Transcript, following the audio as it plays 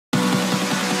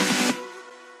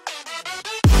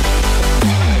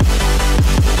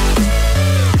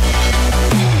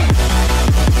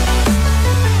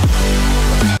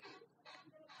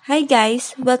Hi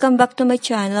guys! Welcome back to my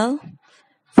channel.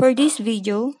 For this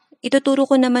video, ituturo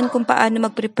ko naman kung paano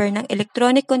mag-prepare ng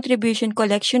electronic contribution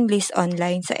collection list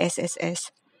online sa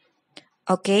SSS.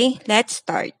 Okay, let's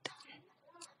start.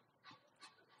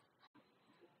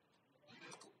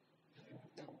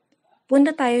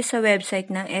 Punta tayo sa website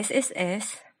ng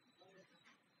SSS.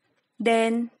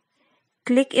 Then,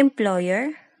 click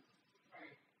Employer.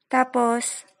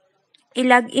 Tapos,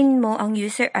 i-login mo ang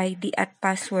user ID at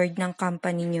password ng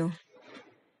company nyo.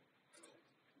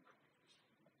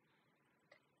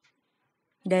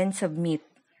 Then, submit.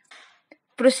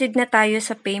 Proceed na tayo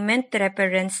sa Payment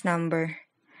Reference Number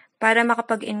para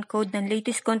makapag-encode ng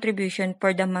latest contribution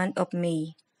for the month of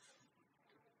May.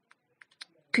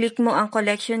 Click mo ang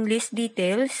Collection List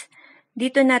Details.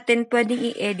 Dito natin pwedeng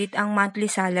i-edit ang monthly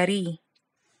salary.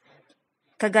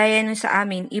 Kagaya nun sa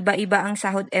amin, iba-iba ang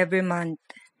sahod every month.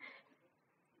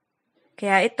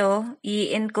 Kaya ito,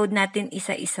 i-encode natin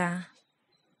isa-isa.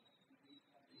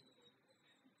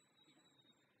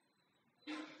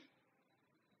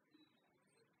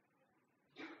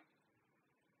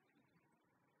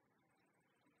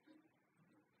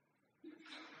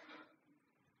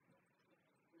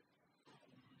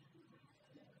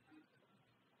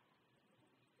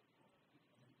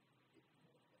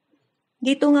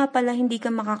 Dito nga pala hindi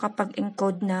ka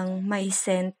makakapag-encode ng may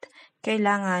cent.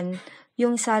 Kailangan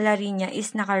yung salary niya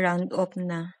is naka-round off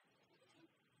na.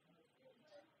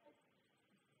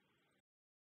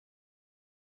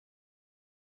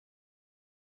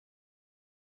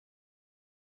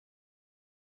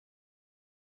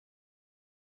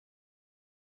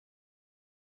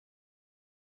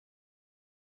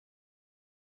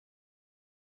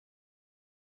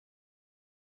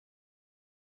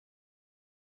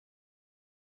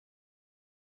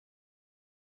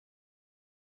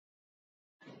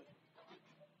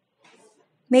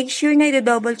 Make sure na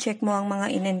i-double check mo ang mga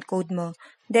in-encode mo.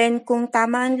 Then, kung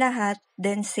tama ang lahat,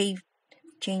 then save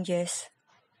changes.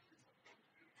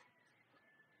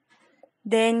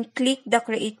 Then, click the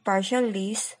Create Partial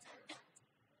List.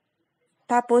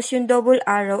 Tapos, yung double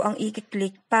arrow ang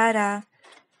i-click para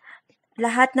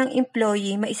lahat ng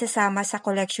employee maisasama sa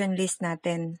collection list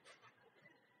natin.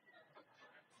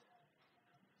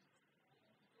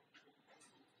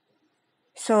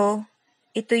 So,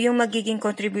 ito yung magiging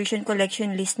contribution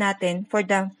collection list natin for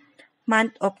the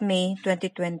month of May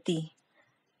 2020.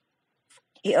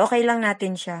 I-okay lang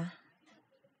natin siya.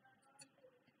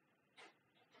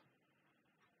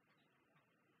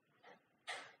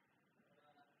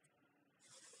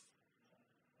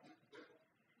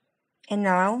 And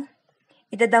now,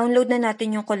 ida-download na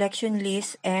natin yung collection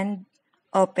list and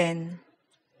open.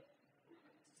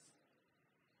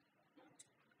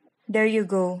 There you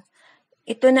go.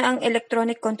 Ito na ang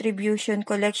electronic contribution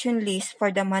collection list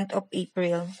for the month of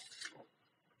April.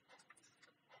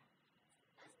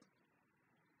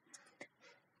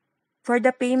 For the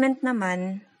payment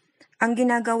naman, ang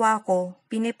ginagawa ko,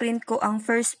 piniprint ko ang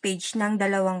first page ng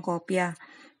 2 kopya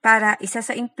para isa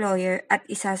sa employer at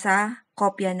isa sa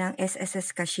kopya ng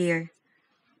SSS cashier.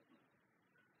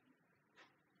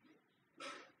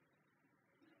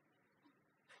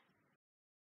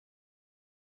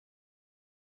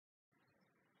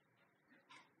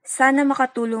 Sana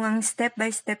makatulong ang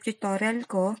step-by-step tutorial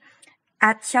ko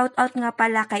at shoutout nga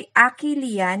pala kay Aki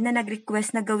Lian na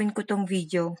nag-request na gawin ko tong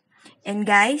video. And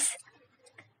guys,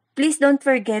 please don't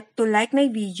forget to like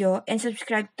my video and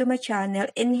subscribe to my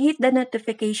channel and hit the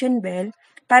notification bell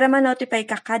para ma-notify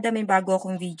ka kada may bago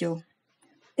akong video.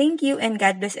 Thank you and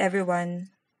God bless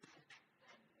everyone.